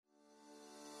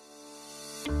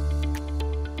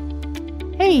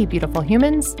Hey, beautiful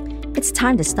humans. It's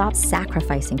time to stop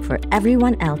sacrificing for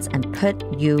everyone else and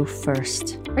put you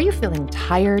first. Are you feeling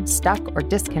tired, stuck, or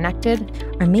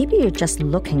disconnected? Or maybe you're just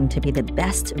looking to be the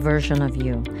best version of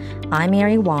you. I'm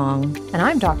Mary Wong. And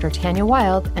I'm Dr. Tanya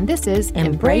Wild, and this is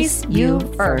Embrace You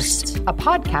First, a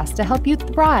podcast to help you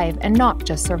thrive and not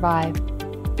just survive.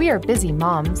 We are busy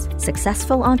moms,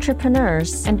 successful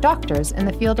entrepreneurs, and doctors in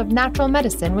the field of natural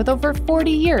medicine with over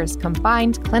 40 years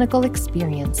combined clinical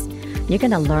experience. You're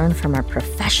going to learn from our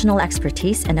professional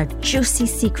expertise and our juicy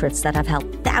secrets that have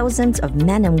helped thousands of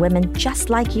men and women just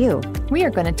like you. We are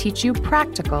going to teach you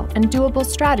practical and doable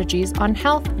strategies on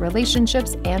health,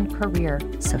 relationships, and career.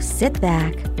 So sit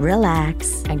back,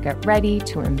 relax, and get ready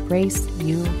to embrace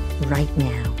you right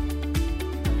now.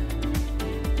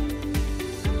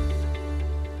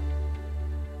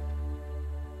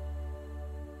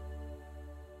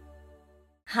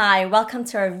 Hi, welcome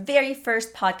to our very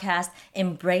first podcast,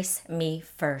 Embrace Me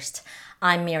First.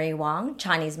 I'm Mary Wong,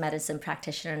 Chinese medicine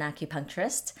practitioner and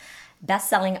acupuncturist,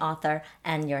 best-selling author,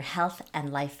 and your health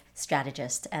and life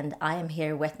strategist. And I am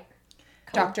here with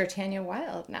Dr. Tanya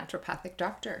Wild, naturopathic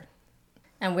doctor.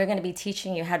 And we're going to be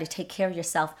teaching you how to take care of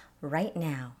yourself right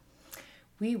now.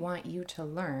 We want you to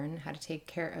learn how to take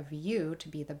care of you to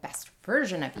be the best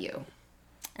version of you.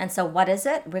 And so what is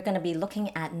it? We're going to be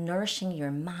looking at nourishing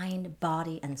your mind,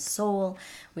 body, and soul.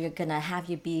 We're going to have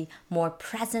you be more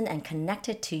present and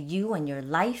connected to you and your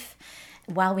life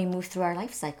while we move through our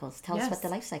life cycles. Tell us what the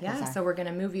life cycles are. So we're going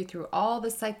to move you through all the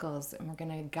cycles, and we're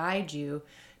going to guide you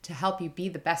to help you be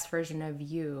the best version of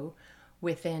you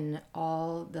within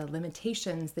all the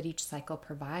limitations that each cycle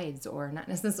provides, or not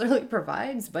necessarily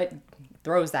provides, but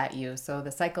throws at you. So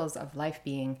the cycles of life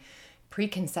being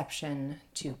preconception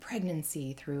to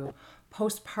pregnancy, through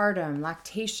postpartum,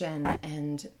 lactation,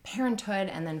 and parenthood,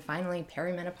 and then finally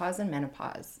perimenopause and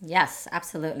menopause. Yes,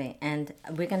 absolutely. And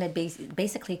we're going to be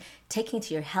basically taking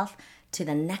to your health to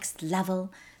the next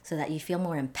level so that you feel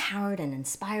more empowered and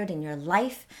inspired in your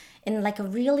life in like a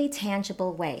really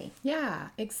tangible way. Yeah,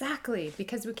 exactly.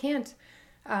 Because we can't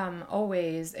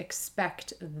always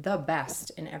expect the best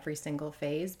in every single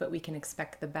phase, but we can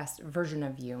expect the best version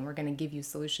of you. And we're going to give you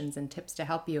solutions and tips to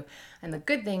help you. And the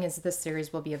good thing is this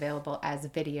series will be available as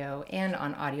video and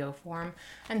on audio form.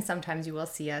 And sometimes you will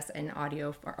see us in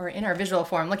audio or in our visual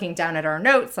form looking down at our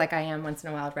notes like I am once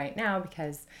in a while right now,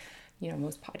 because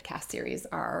most podcast series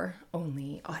are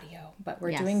only audio, but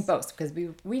we're doing both because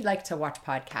we like to watch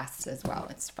podcasts as well.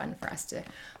 It's fun for us to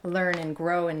learn and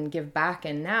grow and give back.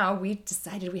 And now we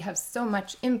decided we have so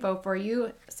much info for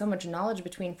you, so much knowledge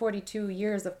between 42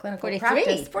 years of clinical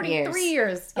practice. 43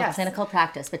 years of clinical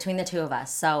practice between the two of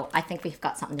us. So I think we've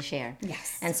got something to share.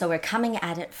 Yes. And so we're coming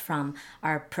at it from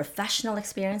our professional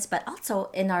experience, but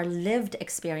also in our lived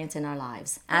experience in our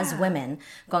lives as women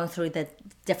going through the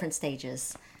different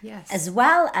stages. Yes. As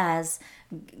well as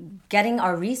getting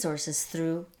our resources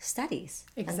through studies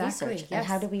and research. Yes. And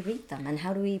how do we read them? And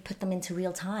how do we put them into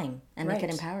real time and make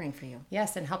it empowering for you?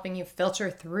 Yes, and helping you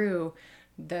filter through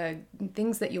the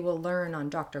things that you will learn on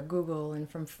Dr. Google and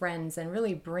from friends and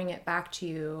really bring it back to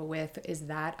you with, is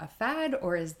that a fad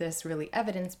or is this really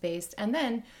evidence-based? And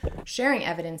then sharing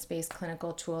evidence-based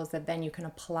clinical tools that then you can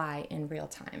apply in real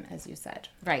time, as you said.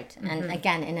 Right. Mm-hmm. And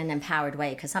again, in an empowered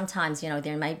way, because sometimes,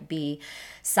 there might be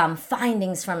some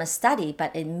findings from a study,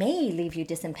 but it may leave you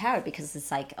disempowered because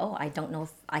it's like, oh, I don't know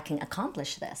if I can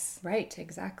accomplish this. Right,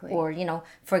 exactly. Or,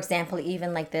 for example,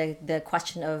 even like the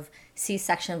question of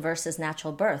C-section versus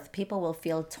natural birth, people will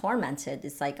feel tormented.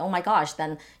 It's like, oh my gosh,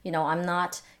 then, I'm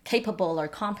not capable or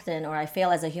competent, or I fail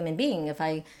as a human being if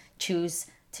I choose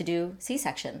to do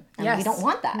C-section. And we don't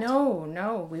want that.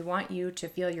 No. We want you to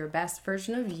feel your best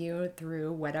version of you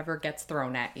through whatever gets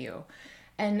thrown at you.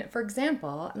 And for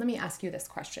example, let me ask you this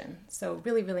question. So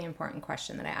really, really important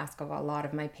question that I ask of a lot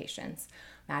of my patients.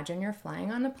 Imagine you're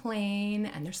flying on a plane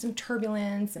and there's some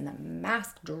turbulence and the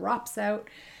mask drops out.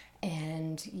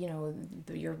 And,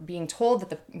 you're being told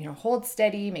that hold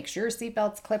steady, make sure your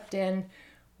seatbelt's clipped in.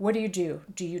 What do?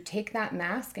 Do you take that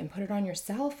mask and put it on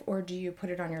yourself, or do you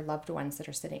put it on your loved ones that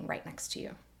are sitting right next to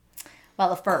you?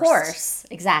 Well, of course,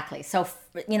 exactly. So,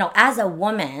 as a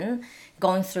woman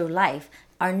going through life,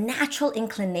 our natural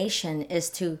inclination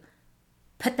is to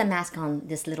put the mask on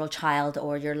this little child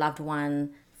or your loved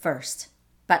one first.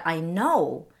 But I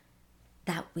know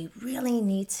that we really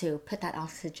need to put that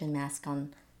oxygen mask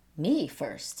on me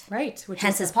first. Right.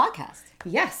 Hence this podcast.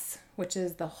 Yes. Which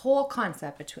is the whole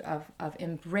concept of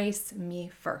embrace me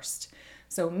first.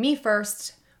 So me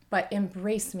first, but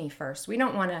embrace me first. We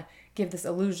don't want to give this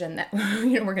illusion that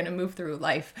we're going to move through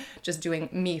life just doing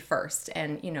me first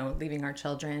and leaving our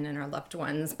children and our loved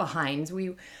ones behind.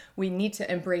 We need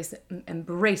to embrace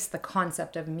the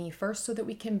concept of me first so that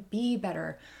we can be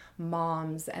better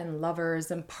moms and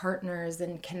lovers and partners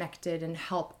and connected and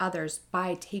help others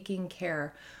by taking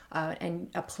care and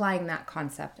applying that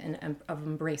concept of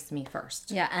embrace me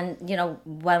first. Yeah, and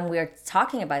when we're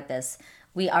talking about this,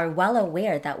 we are well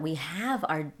aware that we have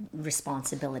our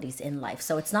responsibilities in life.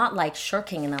 So it's not like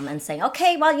shirking them and saying,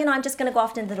 okay, well, I'm just going to go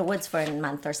off into the woods for a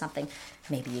month or something.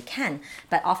 Maybe you can.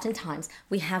 But oftentimes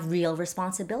we have real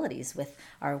responsibilities with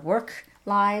our work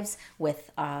lives,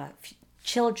 with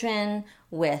children,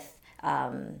 with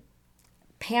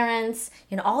parents,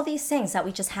 all these things that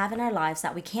we just have in our lives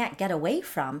that we can't get away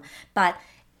from. But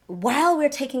while we're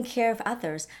taking care of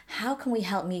others, how can we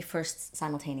help me first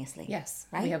simultaneously? Yes,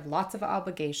 right? We have lots of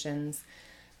obligations.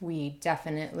 We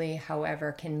definitely,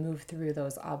 however, can move through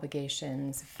those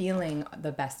obligations feeling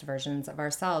the best versions of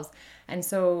ourselves. And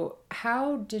so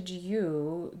how did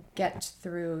you get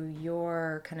through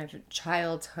your kind of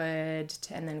childhood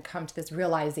and then come to this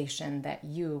realization that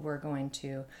you were going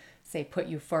to, say, put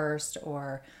you first?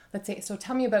 Or let's say, so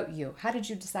tell me about you. How did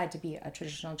you decide to be a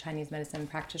traditional Chinese medicine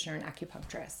practitioner and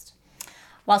acupuncturist?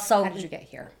 Well, so how did you get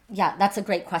here? Yeah, that's a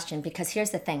great question, because here's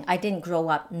the thing. I didn't grow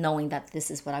up knowing that this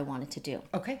is what I wanted to do.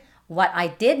 Okay. What I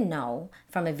did know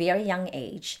from a very young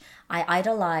age, I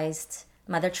idolized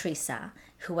Mother Teresa,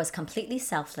 who was completely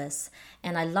selfless,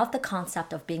 and I loved the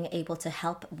concept of being able to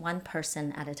help one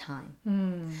person at a time.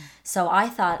 So I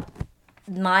thought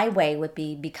my way would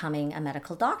be becoming a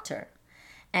medical doctor.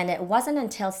 And it wasn't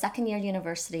until second year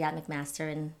university at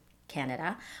McMaster in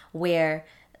Canada where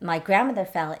my grandmother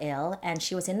fell ill and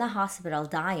she was in the hospital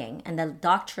dying, and the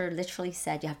doctor literally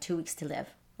said, you have 2 weeks to live.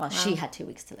 Well, wow. She had 2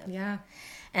 weeks to live. Yeah.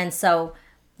 And so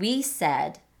we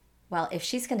said, well, if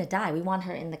she's going to die, we want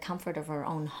her in the comfort of her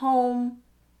own home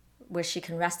where she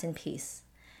can rest in peace.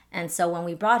 And so when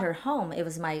we brought her home, it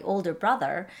was my older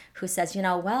brother who says,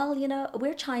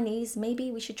 we're Chinese. Maybe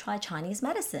we should try Chinese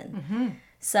medicine. Mm-hmm.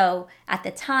 So at the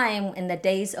time, in the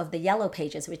days of the Yellow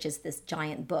Pages, which is this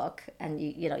giant book, and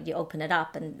you open it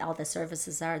up and all the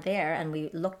services are there, and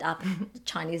we looked up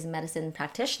Chinese medicine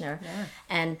practitioner, yeah.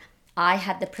 And I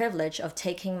had the privilege of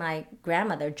taking my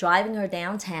grandmother, driving her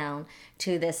downtown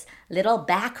to this little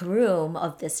back room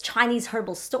of this Chinese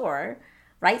herbal store,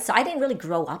 right? So I didn't really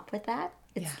grow up with that.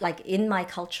 It's like in my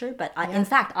culture, but in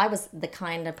fact, I was the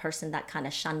kind of person that kind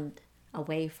of shunned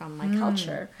away from my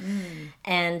culture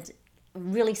and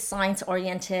really science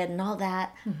oriented and all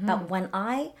that. Mm-hmm. But when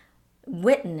I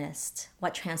witnessed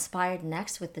what transpired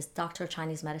next with this doctor of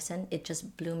Chinese medicine, it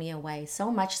just blew me away. So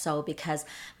much so because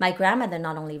my grandmother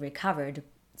not only recovered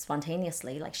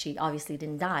spontaneously, like she obviously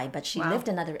didn't die, but she lived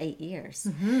another 8 years.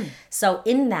 Mm-hmm. So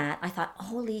in that, I thought,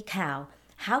 holy cow,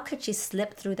 how could she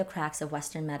slip through the cracks of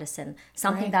Western medicine,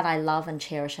 something that I love and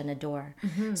cherish and adore?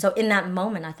 Mm-hmm. So in that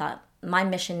moment, I thought my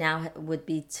mission now would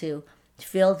be to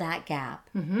fill that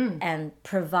gap and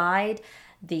provide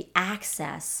the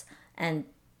access and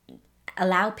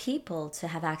allow people to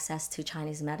have access to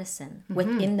Chinese medicine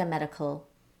within the medical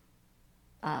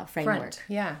framework. Front.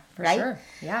 Yeah, for right? sure.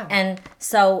 Yeah. And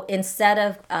so instead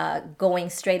of going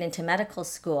straight into medical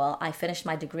school, I finished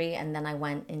my degree and then I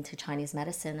went into Chinese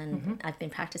medicine, and I've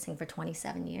been practicing for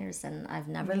 27 years and I've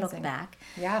never looked back.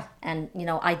 Yeah. And,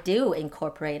 I do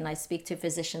incorporate, and I speak to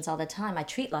physicians all the time. I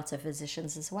treat lots of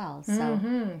physicians as well. So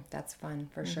that's fun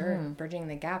for sure. Bridging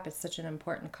the gap is such an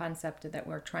important concept that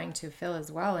we're trying to fill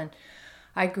as well. And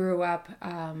I grew up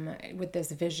with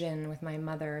this vision with my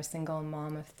mother, a single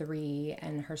mom of 3,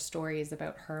 and her stories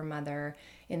about her mother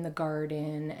in the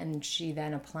garden, and she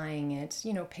then applying it,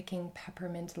 picking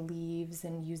peppermint leaves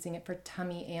and using it for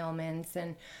tummy ailments,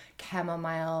 and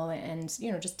chamomile, and,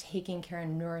 just taking care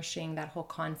and nourishing that whole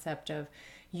concept of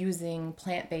using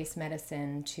plant-based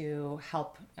medicine to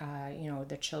help,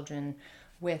 the children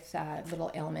with little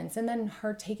ailments, and then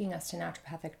her taking us to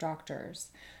naturopathic doctors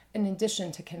in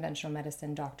addition to conventional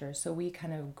medicine doctors. So we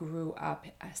kind of grew up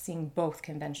seeing both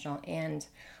conventional and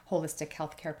holistic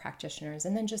healthcare practitioners,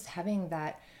 and then just having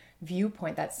that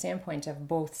viewpoint, that standpoint of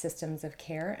both systems of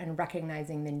care and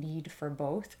recognizing the need for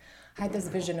both. I had this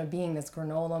vision of being this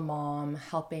granola mom,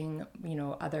 helping,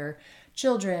 other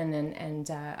children and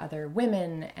other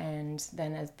women. And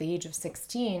then at the age of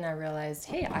 16, I realized,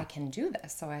 hey, I can do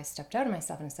this. So I stepped out of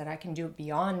myself and said, I can do it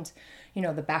beyond,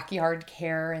 the backyard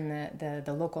care and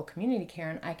the local community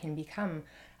care, and I can become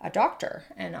a doctor.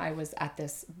 And I was at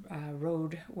this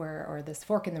this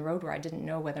fork in the road where I didn't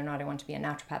know whether or not I wanted to be a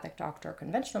naturopathic doctor or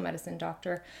conventional medicine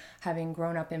doctor, having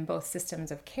grown up in both systems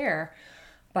of care.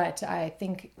 But I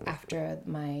think after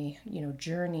my,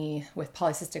 journey with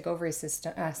polycystic ovary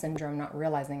syndrome, not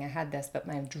realizing I had this, but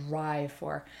my drive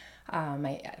for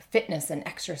my fitness and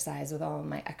exercise with all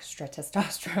my extra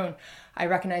testosterone, I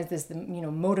recognized this,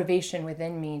 motivation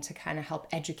within me to kind of help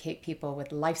educate people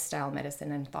with lifestyle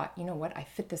medicine, and thought, you know what, I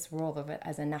fit this role of it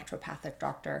as a naturopathic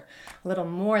doctor, a little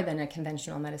more than a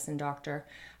conventional medicine doctor.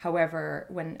 However,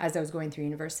 as I was going through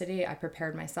university, I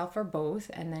prepared myself for both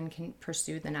and then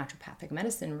pursued the naturopathic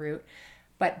medicine route.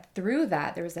 But through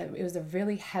that, it was a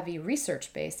really heavy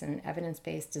research-based and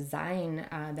evidence-based design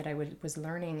that I was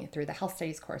learning through the health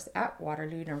studies course at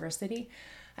Waterloo University.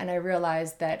 And I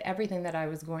realized that everything that I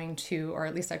was going to, or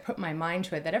at least I put my mind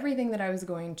to it, that everything that I was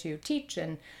going to teach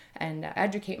and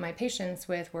educate my patients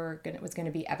with was going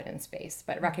to be evidence-based,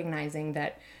 but recognizing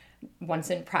that once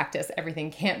in practice,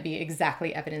 everything can't be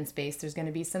exactly evidence-based. There's going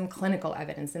to be some clinical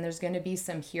evidence and there's going to be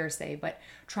some hearsay, but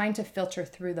trying to filter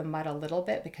through the mud a little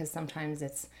bit, because sometimes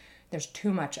there's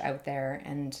too much out there,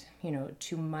 and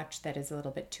too much that is a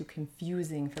little bit too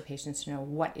confusing for patients to know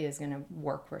what is going to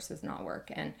work versus not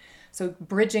work. And so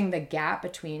bridging the gap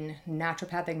between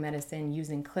naturopathic medicine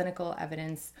using clinical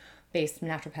evidence based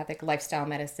naturopathic lifestyle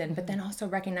medicine, but then also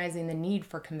recognizing the need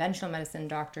for conventional medicine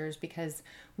doctors, because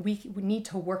we need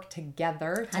to work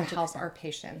together to 100%. Help our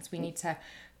patients. We need to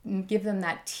give them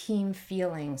that team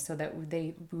feeling so that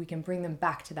we can bring them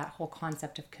back to that whole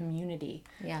concept of community,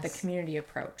 the community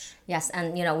approach. Yes,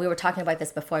 and we were talking about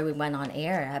this before we went on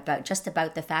air, about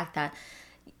the fact that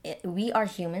we are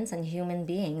humans, and human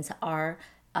beings are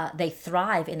they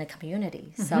thrive in a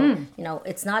community. So,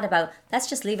 it's not about, let's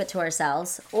just leave it to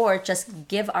ourselves or just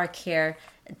give our care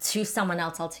to someone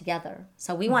else altogether.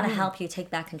 So we want to help you take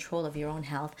back control of your own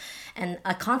health. And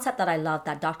a concept that I love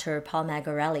that Dr. Paul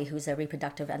Magarelli, who's a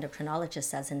reproductive endocrinologist,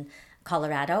 says in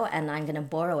Colorado, and I'm going to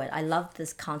borrow it. I love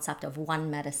this concept of one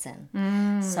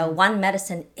medicine. So one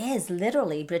medicine is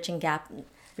literally bridging gap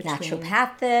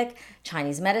naturopathic,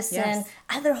 Chinese medicine,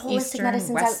 other holistic Eastern,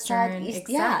 medicines Western, outside.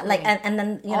 exactly. Yeah, and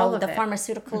then the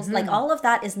pharmaceuticals, like all of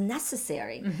that is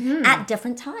necessary at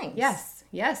different times.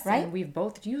 Yes, right. And we've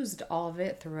both used all of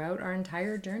it throughout our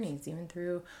entire journeys, even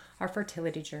through our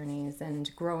fertility journeys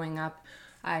and growing up.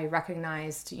 I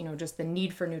recognized, just the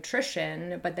need for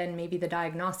nutrition, but then maybe the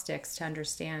diagnostics to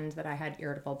understand that I had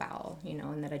irritable bowel,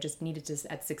 and that I just needed to,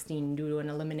 at 16, do an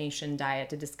elimination diet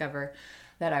to discover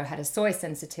that I had a soy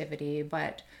sensitivity.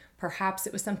 But perhaps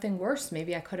it was something worse.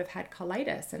 Maybe I could have had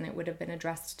colitis, and it would have been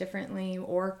addressed differently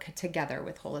or together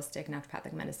with holistic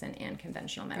naturopathic medicine and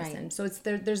conventional medicine. Right. So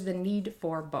there's the need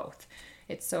for both.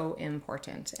 It's so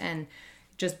important. And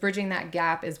just bridging that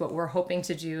gap is what we're hoping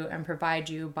to do and provide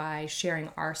you by sharing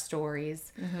our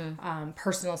stories,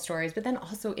 personal stories, but then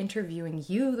also interviewing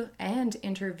you and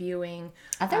interviewing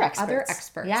other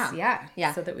experts.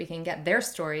 Yeah. So that we can get their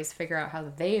stories, figure out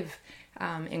how they've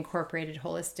incorporated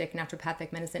holistic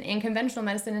naturopathic medicine and conventional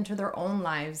medicine into their own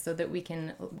lives, so that we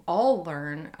can all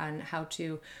learn on how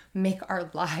to make our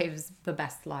lives the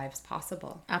best lives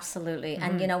possible. Absolutely.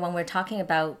 And when we're talking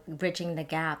about bridging the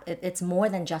gap, it's more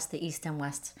than just the East and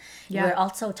West. We're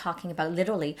also talking about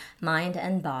literally mind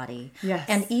and body. Yes.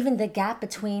 And even the gap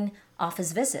between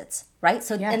office visits, right?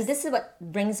 So, and this is what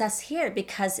brings us here,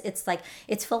 because it's like,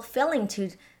 it's fulfilling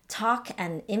to talk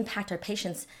and impact our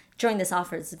patients during this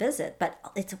office visit, but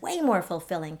it's way more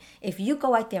fulfilling if you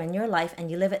go out there in your life and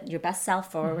you live it your best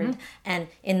self forward and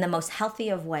in the most healthy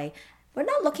of way. We're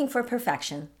not looking for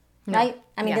perfection, right?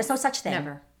 I mean, there's no such thing.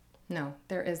 Never. No,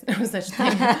 there is no such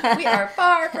thing. We are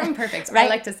far from perfect. Right? I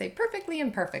like to say perfectly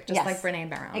imperfect, just like Brené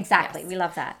Brown. Exactly. Yes. We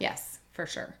love that. Yes, for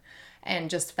sure.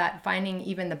 And just that, finding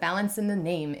even the balance in the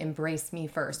name, Embrace Me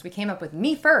First. We came up with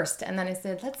me first, and then I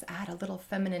said, let's add a little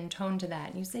feminine tone to that.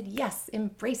 And you said, yes,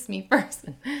 embrace me first.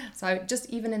 So I just,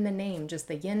 even in the name, just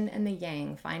the yin and the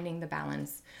yang, finding the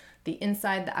balance, the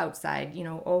inside, the outside,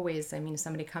 always, if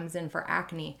somebody comes in for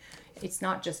acne, it's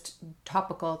not just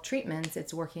topical treatments,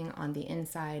 it's working on the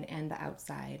inside and the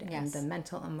outside, and the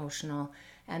mental, emotional,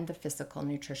 and the physical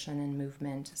nutrition and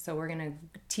movement. So we're going to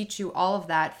teach you all of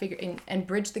that, and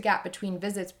bridge the gap between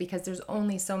visits, because there's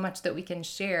only so much that we can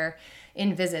share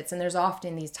in visits. And there's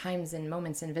often these times and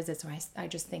moments in visits where I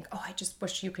just think, I just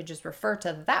wish you could just refer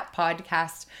to that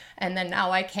podcast. And then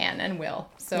now I can and will.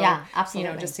 So,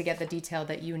 absolutely. Just to get the detail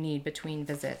that you need between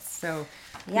visits. So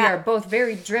we are both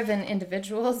very driven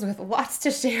individuals with lots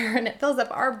to share, and it fills up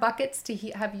our buckets to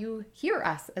have you hear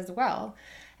us as well.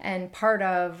 And part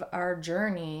of our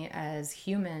journey as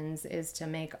humans is to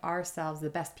make ourselves the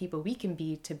best people we can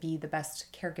be, to be the best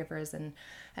caregivers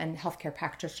and healthcare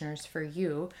practitioners for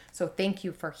you. So thank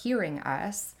you for hearing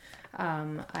us.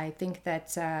 I think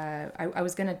that I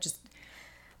was going to just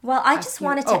Well, I just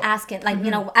wanted to ask it, like, you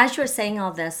know, as you're saying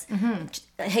all this,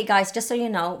 hey guys, just so you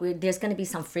know, there's going to be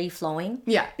some free flowing.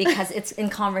 Yeah. Because it's in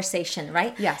conversation,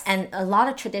 right? Yes. And a lot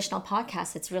of traditional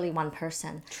podcasts, it's really one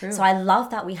person. True. So I love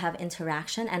that we have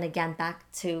interaction. And again,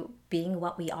 back to being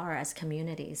what we are as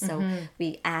communities. So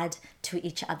we add to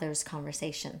each other's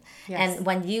conversation. Yes. And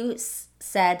when you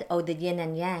said, oh, the yin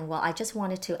and yang, well, I just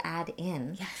wanted to add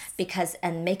in because,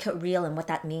 and make it real and what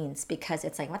that means, because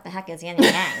it's like, what the heck is yin and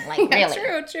yang? Like,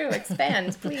 really? True.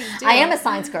 Expand, please do. I am a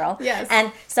science girl. Yes.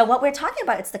 And so what we're talking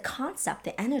about, it's the concept,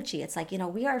 the energy. It's like, you know,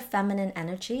 we are feminine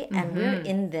energy and we're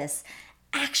in this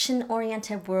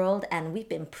action-oriented world, and we've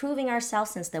been proving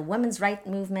ourselves since the women's rights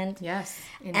movement. Yes,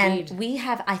 indeed. And we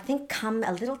have, I think, come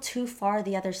a little too far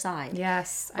the other side.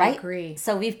 Yes, right? I agree.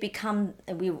 So we've become,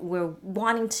 we're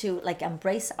wanting to like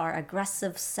embrace our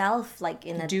aggressive self, like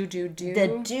in do.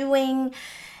 The doing.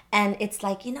 And it's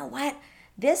like, you know what?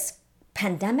 This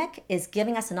pandemic is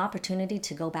giving us an opportunity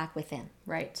to go back within.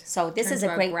 Right. So this is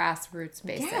a great grassroots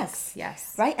basics.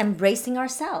 Yes. Right. Embracing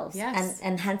ourselves. Yes.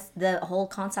 And hence the whole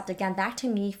concept again, back to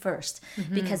me first,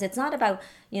 because it's not about,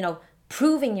 you know,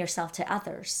 proving yourself to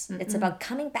others. It's about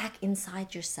coming back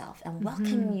inside yourself and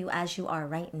welcoming you as you are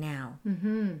right now.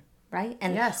 Right?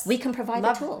 And we can provide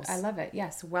the tools. I love it.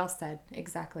 Yes, well said.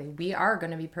 Exactly. We are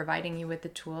going to be providing you with the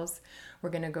tools. We're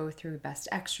going to go through best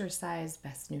exercise,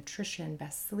 best nutrition,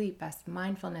 best sleep, best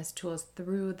mindfulness tools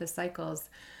through the cycles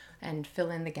and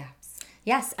fill in the gaps.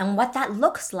 Yes, and what that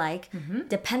looks like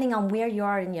depending on where you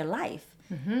are in your life.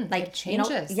 Like it changes.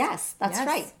 You know, yes, that's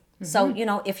right. So, you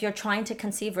know, if you're trying to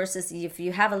conceive versus if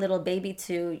you have a little baby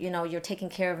to, you know, you're taking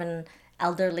care of an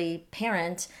elderly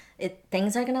parent,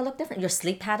 things are going to look different. Your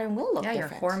sleep pattern will look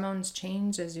different. Your hormones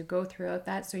change as you go throughout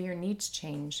that, so your needs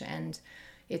change. And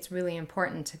it's really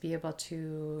important to be able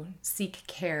to seek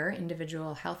care,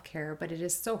 individual health care, but it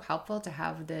is so helpful to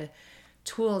have the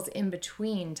tools in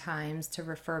between times to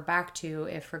refer back to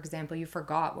if, for example, you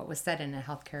forgot what was said in a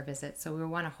healthcare visit. So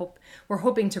we're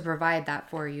hoping to provide that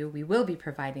for you. We will be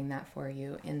providing that for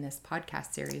you in this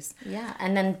podcast series. Yeah,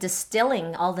 and then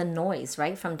distilling all the noise,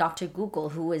 right, from Dr. Google,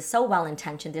 who is so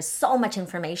well-intentioned. There's so much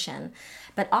information,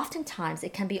 but oftentimes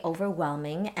it can be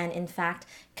overwhelming and, in fact,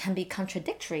 can be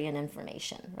contradictory in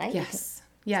information, right? Yes,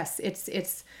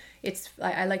 it's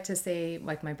I like to say,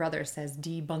 like my brother says,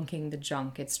 debunking the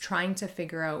junk. It's trying to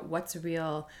figure out what's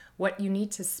real, what you need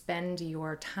to spend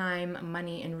your time,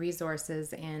 money, and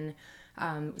resources in,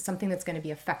 something that's going to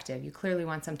be effective. You clearly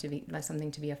want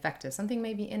something to be effective. Something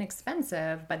may be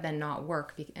inexpensive, but then not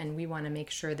work. And we want to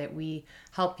make sure that we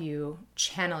help you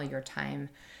channel your time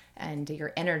and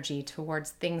your energy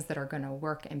towards things that are going to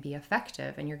work and be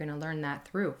effective. And you're going to learn that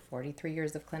through 43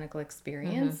 years of clinical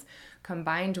experience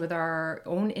combined with our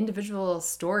own individual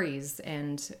stories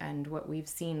and what we've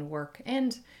seen work.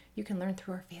 And you can learn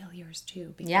through our failures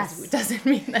too, because it doesn't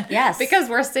mean that because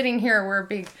we're sitting here, we're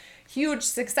big, huge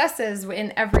successes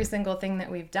in every single thing that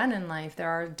we've done in life. There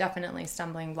are definitely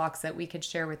stumbling blocks that we could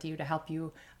share with you to help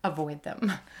you avoid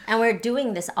them. And we're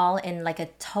doing this all in like a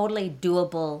totally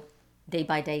doable day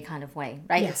by day kind of way,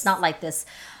 right? It's not like this,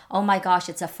 oh my gosh,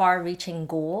 it's a far reaching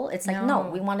goal. It's like, no,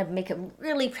 we want to make it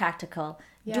really practical,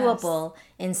 doable,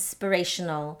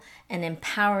 inspirational, and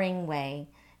empowering way.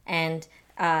 And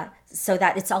so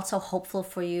that it's also hopeful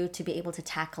for you to be able to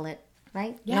tackle it,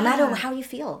 right? No matter how you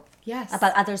feel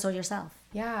about others or yourself.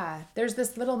 Yeah. There's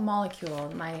this little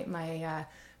molecule,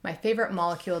 my favorite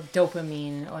molecule,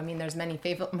 dopamine. Oh, I mean, there's many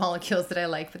favorite molecules that I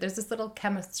like, but there's this little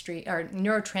chemistry or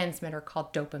neurotransmitter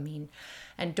called dopamine.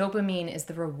 And dopamine is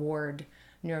the reward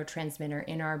neurotransmitter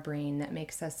in our brain that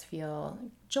makes us feel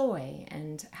joy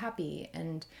and happy.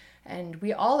 And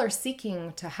we all are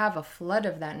seeking to have a flood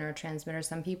of that neurotransmitter.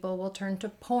 Some people will turn to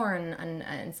porn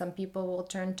and some people will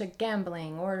turn to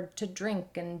gambling or to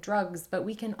drink and drugs, but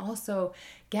we can also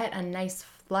get a nice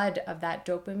flood of that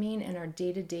dopamine in our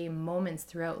day-to-day moments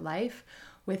throughout life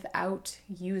without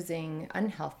using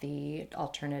unhealthy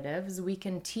alternatives. We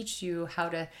can teach you how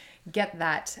to get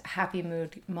that happy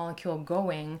mood molecule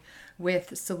going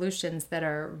with solutions that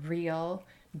are real,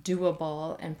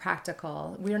 doable, and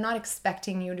practical. We're not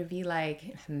expecting you to be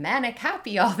like manic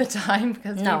happy all the time,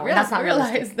 because we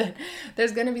realize that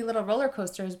there's going to be little roller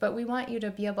coasters, but we want you to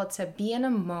be able to be in a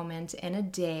moment, in a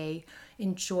day,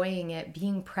 enjoying it,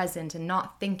 being present, and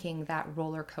not thinking that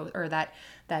roller coaster or that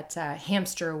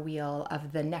hamster wheel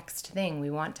of the next thing.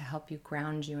 We want to help you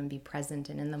ground you and be present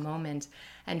and in the moment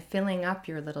and filling up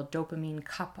your little dopamine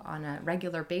cup on a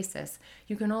regular basis.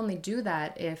 You can only do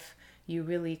that if you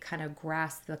really kind of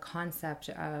grasp the concept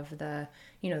of the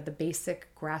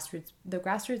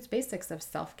grassroots basics of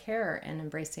self-care and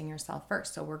embracing yourself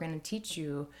first. So we're going to teach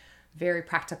you very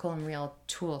practical and real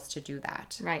tools to do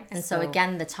that. Right. And so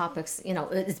again, the topics,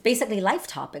 it's basically life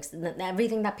topics,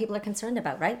 everything that people are concerned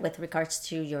about, right? With regards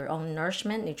to your own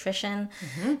nourishment, nutrition,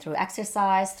 through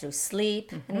exercise, through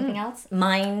sleep, anything else?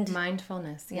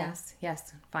 Mindfulness. Yes.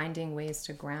 Finding ways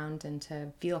to ground and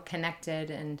to feel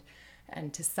connected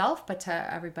and to self, but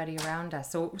to everybody around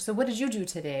us. So what did you do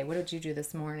today? What did you do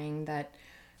this morning that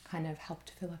kind of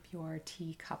helped fill up your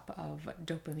teacup of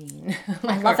dopamine?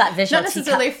 I love that visual. Not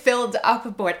necessarily filled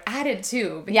up, but added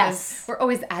to, because we're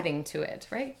always adding to it,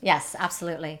 right? Yes,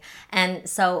 absolutely. And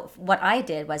so what I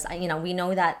did was, we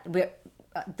know that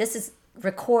this is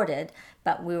recorded,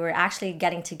 but we were actually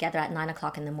getting together at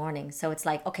 9:00 in the morning. So it's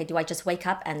like, okay, do I just wake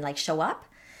up and like show up?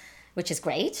 Which is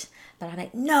great. But I'm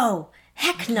like, no,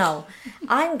 heck no.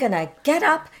 I'm going to get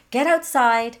up, get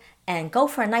outside, and go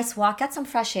for a nice walk, get some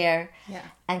fresh air,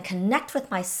 and connect with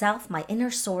myself, my inner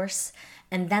source,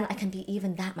 and then I can be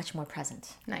even that much more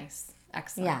present. Nice.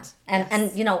 Excellent. Yeah.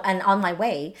 And on my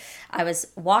way, I was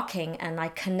walking and I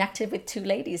connected with two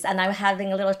ladies and I was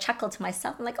having a little chuckle to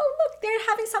myself. I'm like, oh, look, they're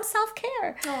having some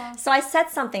self-care. Aww. So I said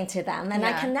something to them and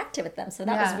I connected with them. So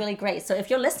that was really great. So if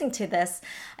you're listening to this,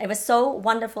 it was so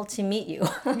wonderful to meet you.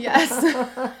 Yes,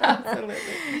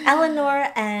 absolutely.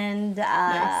 Eleanor and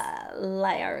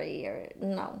Larry,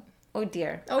 oh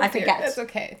dear. I forget. That's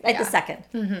okay. Like the second.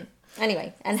 Mm-hmm.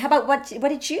 Anyway, and how about what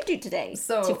did you do today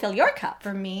to fill your cup?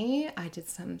 For me, I did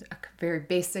some very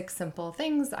basic, simple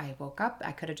things. I woke up.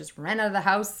 I could have just ran out of the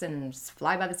house and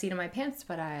fly by the seat of my pants,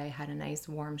 but I had a nice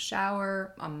warm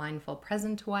shower, a mindful,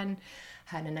 present one.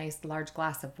 Had a nice large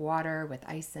glass of water with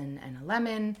ice and a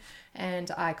lemon,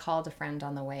 and I called a friend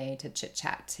on the way to chit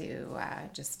chat to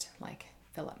just like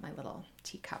fill up my little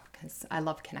teacup, because I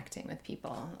love connecting with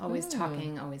people. Always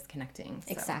talking, always connecting.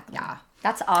 So, exactly. Yeah.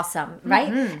 That's awesome, right?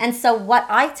 Mm-hmm. And so what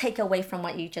I take away from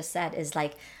what you just said is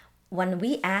like, when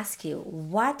we ask you,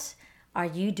 what are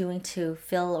you doing to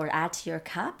fill or add to your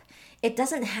cup? It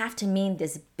doesn't have to mean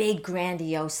this big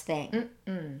grandiose thing.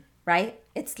 Right?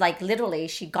 It's like literally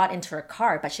she got into her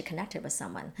car, but she connected with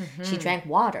someone. She drank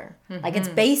water. Like it's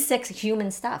basic human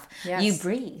stuff. Yes. You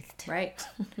breathed. Right.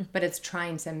 But it's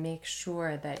trying to make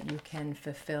sure that you can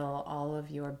fulfill all of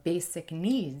your basic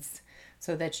needs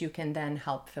so that you can then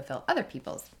help fulfill other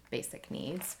people's basic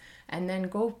needs. And then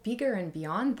go bigger and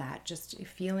beyond that, just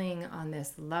feeling on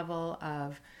this level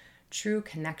of true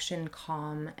connection,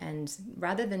 calm, and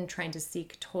rather than trying to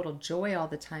seek total joy all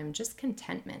the time, just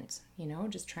contentment,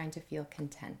 just trying to feel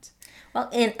content. Well,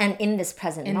 in this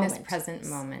present moment. In this present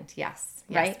moment, yes.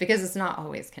 Right? Because it's not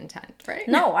always content, right?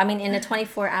 No, I mean, in a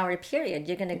 24-hour period,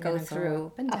 you're going to go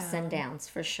through ups and downs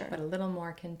for sure. But a little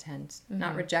more content,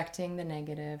 not rejecting the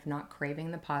negative, not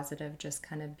craving the positive, just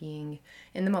kind of being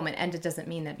in the moment. And it doesn't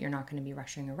mean that you're not going to be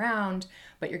rushing around,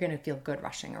 but you're going to feel good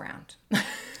rushing around.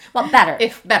 Well, better.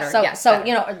 If better, so, yes. So,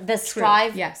 better.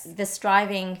 The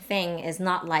striving thing is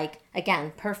not like,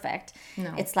 again, perfect.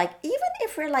 No. It's like, even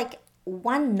if we're like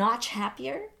one notch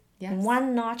happier,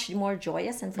 one notch more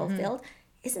joyous and fulfilled,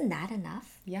 isn't that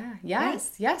enough? Yeah.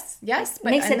 Yes. Right? Yes. But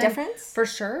makes a difference? For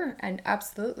sure. And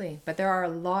absolutely. But there are a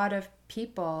lot of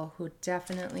people who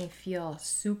definitely feel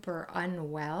super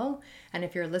unwell. And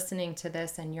if you're listening to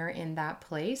this and you're in that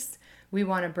place, we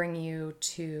want to bring you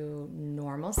to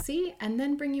normalcy and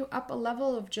then bring you up a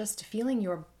level of just feeling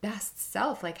your best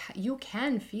self. Like you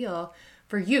can feel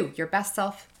for you, your best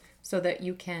self, so that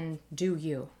you can do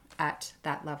you at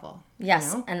that level.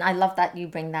 Yes. And I love that you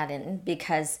bring that in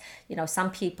because, some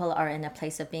people are in a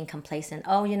place of being complacent.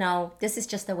 Oh, this is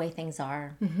just the way things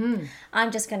are.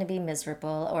 I'm just going to be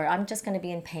miserable, or I'm just going to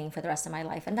be in pain for the rest of my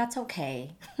life. And that's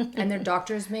okay. And their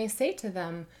doctors may say to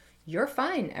them, you're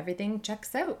fine. Everything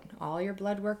checks out. All your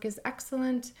blood work is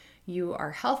excellent. You are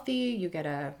healthy. You get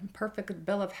a perfect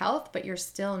bill of health, but you're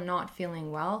still not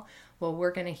feeling well. Well,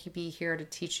 we're going to be here to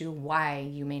teach you why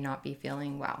you may not be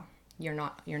feeling well. You're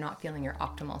not feeling your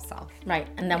optimal self. Right.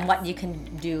 And then what you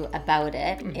can do about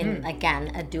it in, again,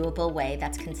 a doable way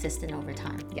that's consistent over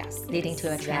time. Yes. Leading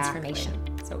to a transformation.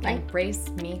 So embrace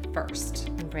me first.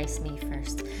 Embrace me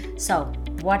first. So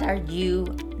what are you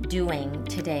doing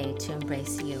today to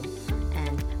embrace you?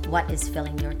 And what is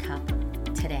filling your cup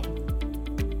today?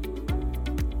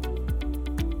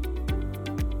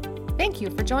 Thank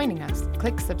you for joining us.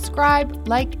 Click subscribe,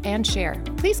 like, and share.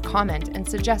 Please comment and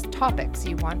suggest topics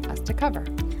you want us to cover.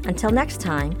 Until next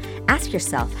time, ask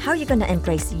yourself, how are you going to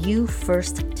embrace you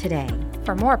first today?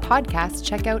 For more podcasts,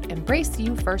 check out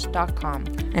embraceyoufirst.com.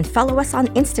 And follow us on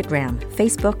Instagram,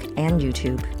 Facebook, and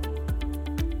YouTube.